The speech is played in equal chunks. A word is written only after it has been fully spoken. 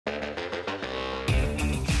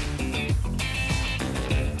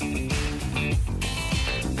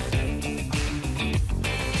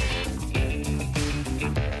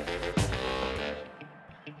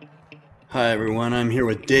Hi, everyone. I'm here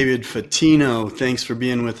with David Fatino. Thanks for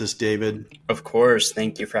being with us, David. Of course.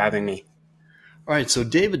 Thank you for having me. All right, so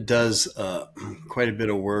David does quite a bit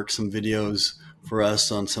of work, some videos for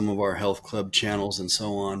us on some of our health club channels and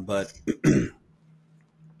so on. But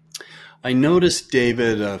I noticed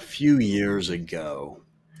David a few years ago,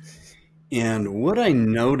 and what I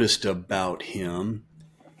noticed about him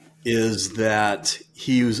is that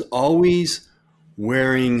he was always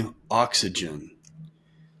wearing oxygen.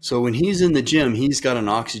 So when he's in the gym, he's got an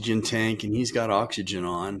oxygen tank and he's got oxygen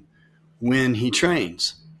on when he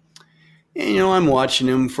trains. And, I'm watching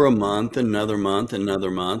him for a month, another month, another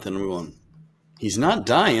month, and I'm going, he's not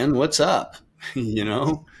dying. What's up?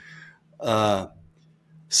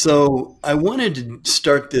 So I wanted to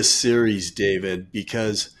start this series, David,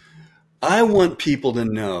 because I want people to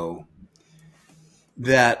know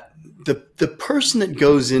that the person that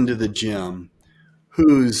goes into the gym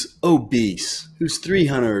who's obese, who's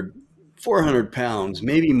 300, 400 pounds,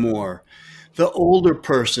 maybe more, the older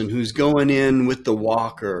person who's going in with the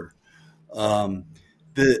walker,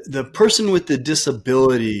 the person with the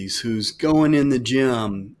disabilities who's going in the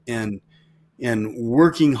gym and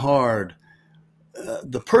working hard,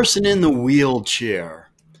 the person in the wheelchair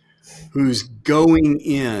who's going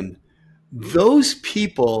in, those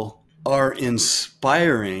people are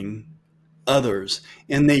inspiring others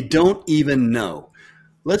and they don't even know.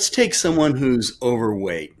 Let's take someone who's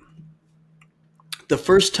overweight. The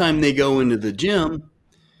first time they go into the gym,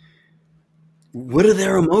 what are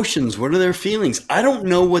their emotions? What are their feelings? I don't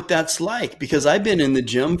know what that's like because I've been in the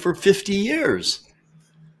gym for 50 years.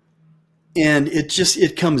 And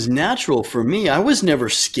it comes natural for me. I was never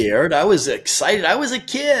scared. I was excited. I was a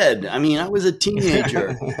kid. I was a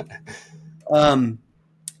teenager. And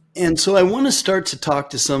so I want to start to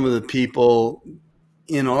talk to some of the people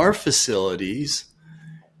in our facilities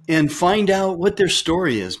and find out what their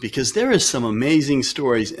story is, because there is some amazing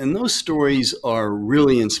stories, and those stories are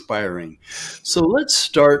really inspiring. So let's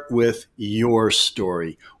start with your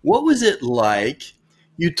story. What was it like?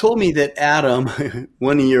 You told me that Adam,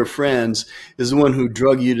 one of your friends, is the one who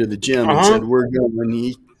drug you to the gym and said, we're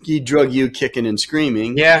going. He drug you kicking and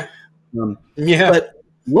screaming. Yeah. But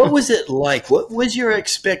what was it like? What was your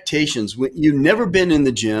expectations? You've never been in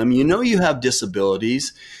the gym. You have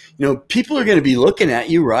disabilities. People are going to be looking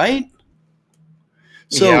at you, right?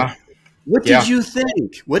 So what did you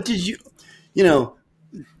think? What did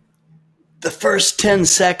the first 10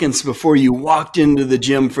 seconds before you walked into the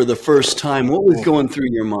gym for the first time, what was going through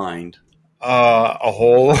your mind? A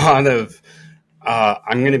whole lot of,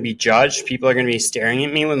 I'm going to be judged. People are going to be staring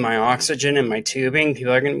at me with my oxygen and my tubing.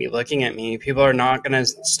 People are going to be looking at me. People are not going to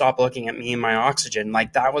stop looking at me and my oxygen.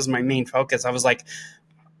 Like, that was my main focus. I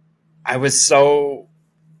was so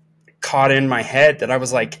caught in my head that I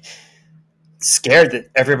was scared that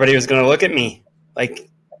everybody was going to look at me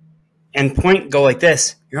and go like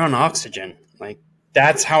this, you're on oxygen.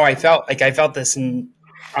 That's how I felt. I felt this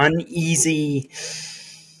uneasy,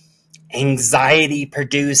 anxiety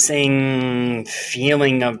producing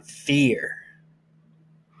feeling of fear.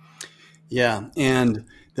 Yeah. And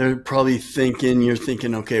they're probably you're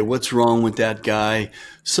thinking, okay, what's wrong with that guy?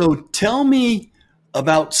 So tell me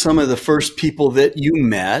about some of the first people that you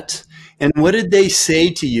met. And what did they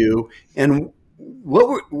say to you? And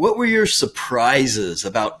what were your surprises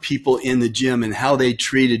about people in the gym and how they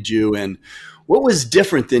treated you? And what was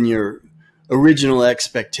different than your original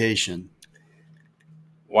expectation?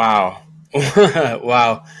 Wow.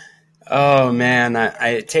 Wow. Oh, man.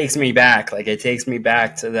 It takes me back. It takes me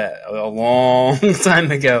back to that a long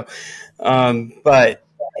time ago. But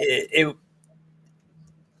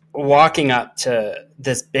walking up to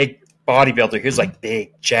this big bodybuilder who's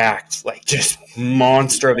big, jacked, just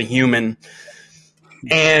monster of a human.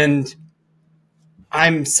 And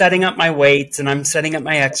I'm setting up my weights and I'm setting up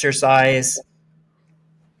my exercise.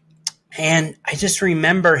 And I just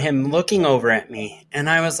remember him looking over at me. And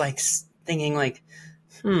I was thinking I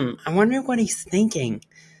wonder what he's thinking.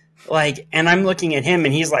 And I'm looking at him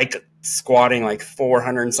and he's squatting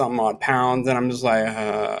 400 and something odd pounds. And I'm just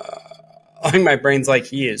my brain's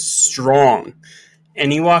he is strong. And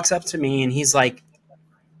he walks up to me and he's I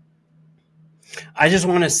just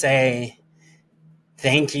want to say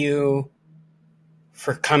thank you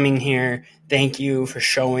for coming here. Thank you for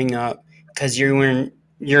showing up because you're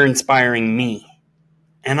inspiring me.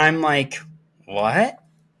 And I'm what?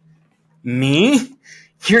 Me?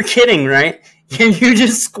 You're kidding, right? You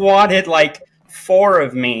just squatted 4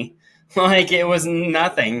 of me. It was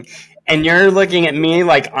nothing. And you're looking at me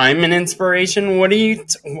I'm an inspiration? What are you...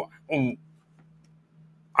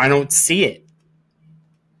 I don't see it.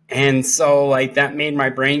 And so that made my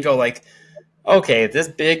brain go okay, this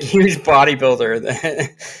big, huge bodybuilder that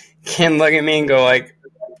can look at me and go like,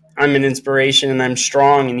 I'm an inspiration and I'm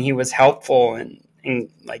strong, and he was helpful, and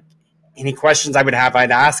like any questions I would have,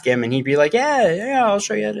 I'd ask him, and he'd be like, yeah, I'll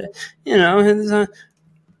show you how to, you know.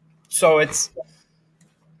 So it's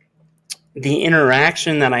the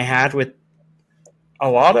interaction that I had with a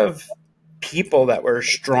lot of people that were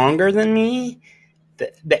stronger than me,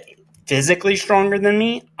 that physically stronger than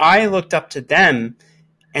me. I looked up to them,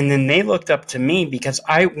 and then they looked up to me because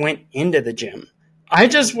I went into the gym. I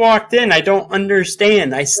just walked in. I don't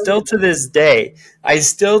understand. I still to this very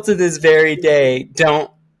day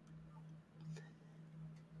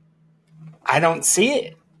I don't see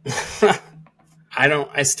it.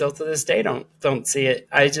 I still to this day don't see it.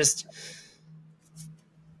 I just,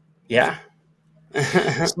 yeah.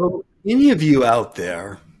 So, any of you out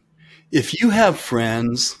there, if you have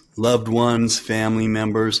friends, loved ones, family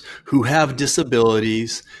members who have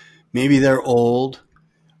disabilities, maybe they're old,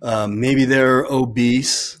 maybe they're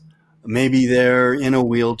obese, maybe they're in a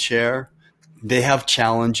wheelchair, they have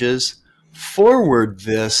challenges, forward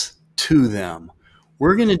this to them.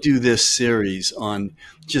 We're going to do this series on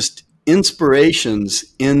just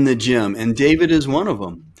inspirations in the gym, and David is one of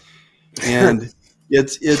them. And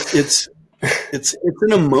it's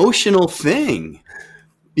an emotional thing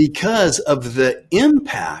because of the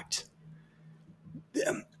impact.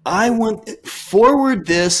 I want forward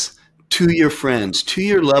this to your friends, to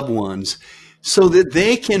your loved ones, so that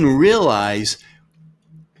they can realize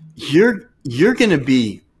you're going to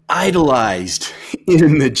be idolized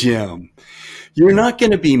in the gym. You're not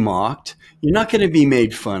going to be mocked. You're not going to be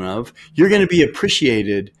made fun of. You're going to be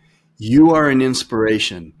appreciated. You are an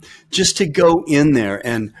inspiration. Just to go in there,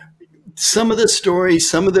 and some of the stories,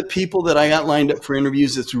 some of the people that I got lined up for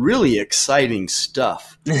interviews, it's really exciting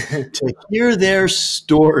stuff to hear their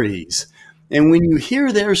stories. And when you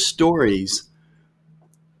hear their stories,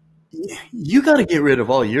 you got to get rid of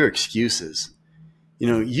all your excuses. You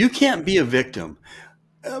know, you can't be a victim.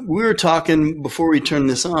 We were talking before we turned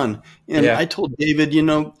this on, and I told David, you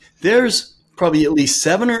know, there's probably at least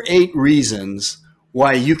 7 or 8 reasons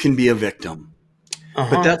why you can be a victim.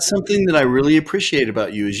 But that's something that I really appreciate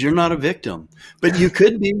about you, is you're not a victim. But you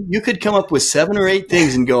could be. You could come up with 7 or 8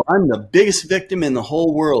 things and go, I'm the biggest victim in the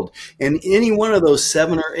whole world. And any one of those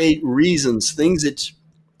 7 or 8 reasons, things that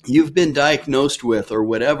you've been diagnosed with or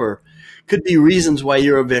whatever, could be reasons why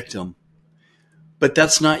you're a victim. But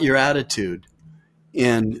that's not your attitude.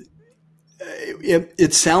 And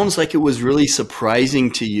it sounds like it was really surprising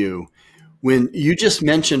to you when you just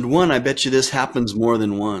mentioned one. I bet you this happens more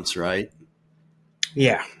than once, right?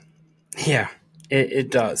 Yeah, it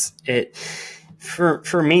does.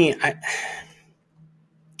 For me,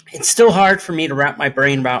 it's still hard for me to wrap my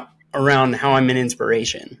brain around how I'm an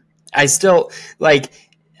inspiration. I still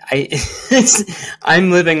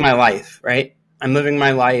I'm living my life, right? I'm living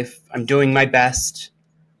my life. I'm doing my best.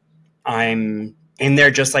 I'm in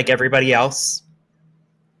there just like everybody else.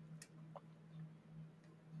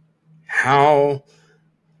 How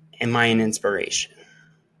am I an inspiration?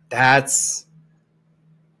 That's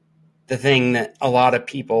the thing that a lot of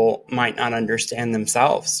people might not understand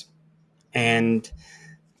themselves. And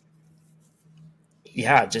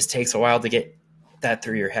yeah, it just takes a while to get that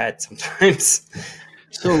through your head sometimes.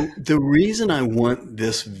 So the reason I want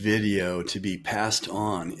this video to be passed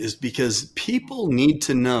on is because people need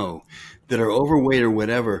to know that are overweight or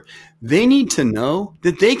whatever. They need to know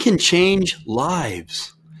that they can change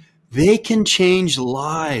lives. They can change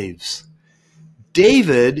lives.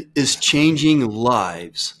 David is changing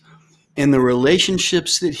lives. And the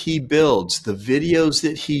relationships that he builds, the videos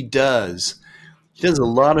that he does a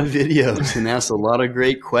lot of videos and asks a lot of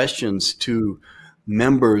great questions to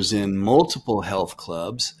members in multiple health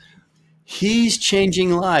clubs. He's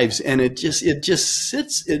changing lives, and it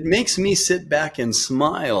makes me sit back and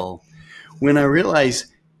smile when I realize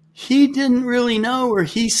he didn't really know, or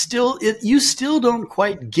you still don't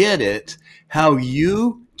quite get it, how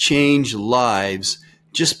you change lives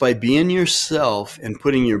just by being yourself and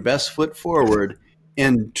putting your best foot forward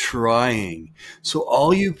and trying. So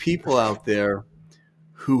all you people out there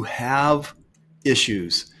who have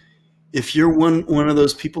issues, if you're one of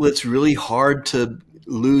those people that's really hard to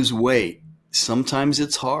lose weight, sometimes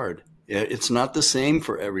it's hard. It's not the same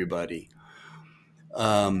for everybody.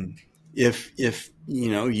 If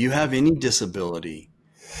you have any disability,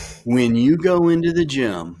 when you go into the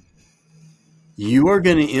gym, you are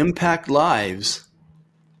going to impact lives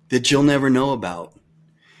that you'll never know about.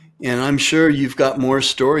 And I'm sure you've got more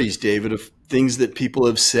stories, David, of things that people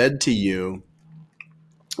have said to you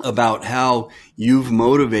about how you've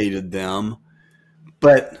motivated them.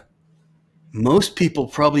 But most people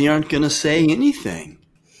probably aren't going to say anything.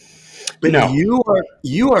 But No.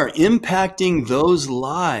 you are impacting those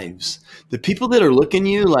lives. The people that are looking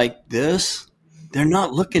at you like this, they're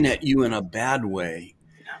not looking at you in a bad way.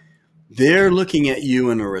 They're looking at you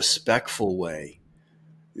in a respectful way.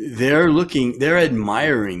 They're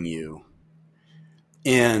admiring you.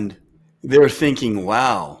 And they're thinking,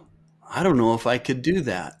 wow, I don't know if I could do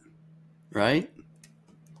that. Right?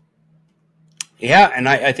 Yeah. And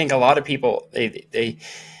I think a lot of people, they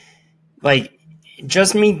like,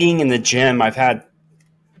 just me being in the gym, I've had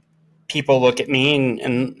people look at me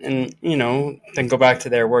and you know, then go back to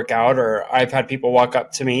their workout, or I've had people walk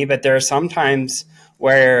up to me, but there are some times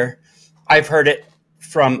where I've heard it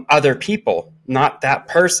from other people, not that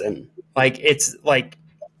person. Like, it's like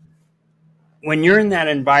when you're in that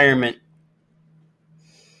environment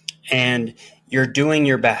and you're doing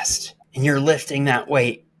your best and you're lifting that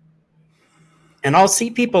weight, and I'll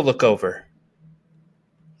see people look over.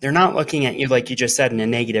 They're not looking at you, like you just said, in a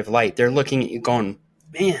negative light. They're looking at you going,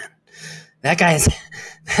 man, that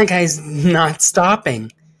guy's not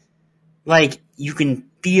stopping. Like, you can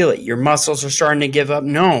feel it. Your muscles are starting to give up.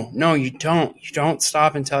 No, you don't. You don't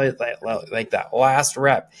stop until like that last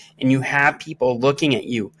rep. And you have people looking at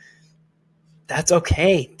you. That's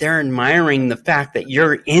okay. They're admiring the fact that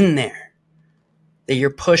you're in there, that you're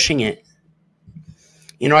pushing it.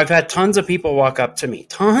 You know, I've had tons of people walk up to me,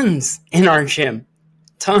 tons in our gym,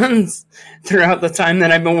 tons throughout the time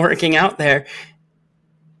that I've been working out there,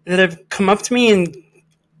 that have come up to me and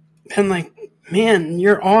been like, man,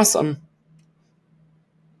 you're awesome.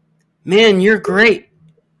 Man, you're great.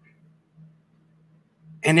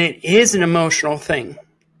 And it is an emotional thing.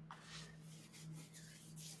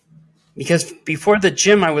 Because before the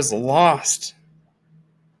gym, I was lost.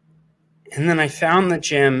 And then I found the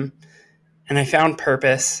gym and I found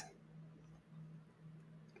purpose.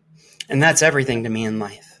 And that's everything to me in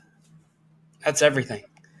life. That's everything.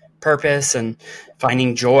 Purpose and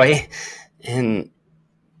finding joy and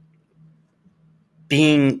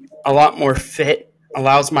being a lot more fit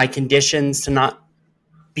allows my conditions to not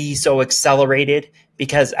be so accelerated,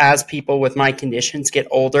 because as people with my conditions get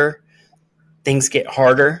older, things get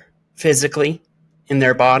harder physically in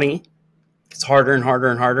their body. It's harder and harder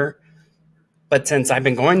and harder. But since I've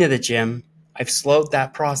been going to the gym, I've slowed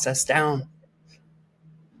that process down.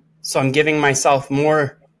 So I'm giving myself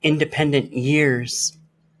more independent years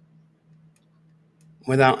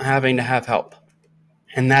without having to have help.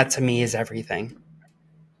 And that to me is everything.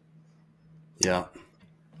 Yeah.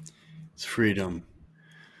 It's freedom.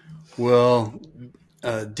 Well,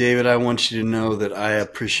 David, I want you to know that I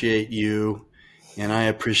appreciate you, and I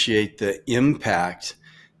appreciate the impact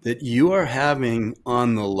that you are having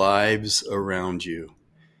on the lives around you.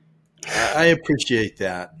 I appreciate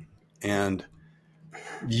that. And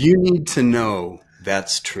you need to know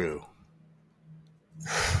that's true.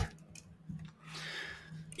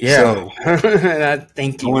 Yeah. So,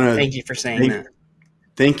 thank you. Thank you for saying that.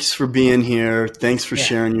 Thanks for being here. Thanks for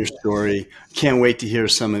sharing your story. Can't wait to hear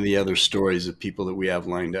some of the other stories of people that we have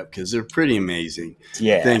lined up, because they're pretty amazing.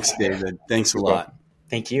 Yeah. Thanks, David. Thanks a lot.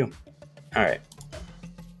 Thank you. All right.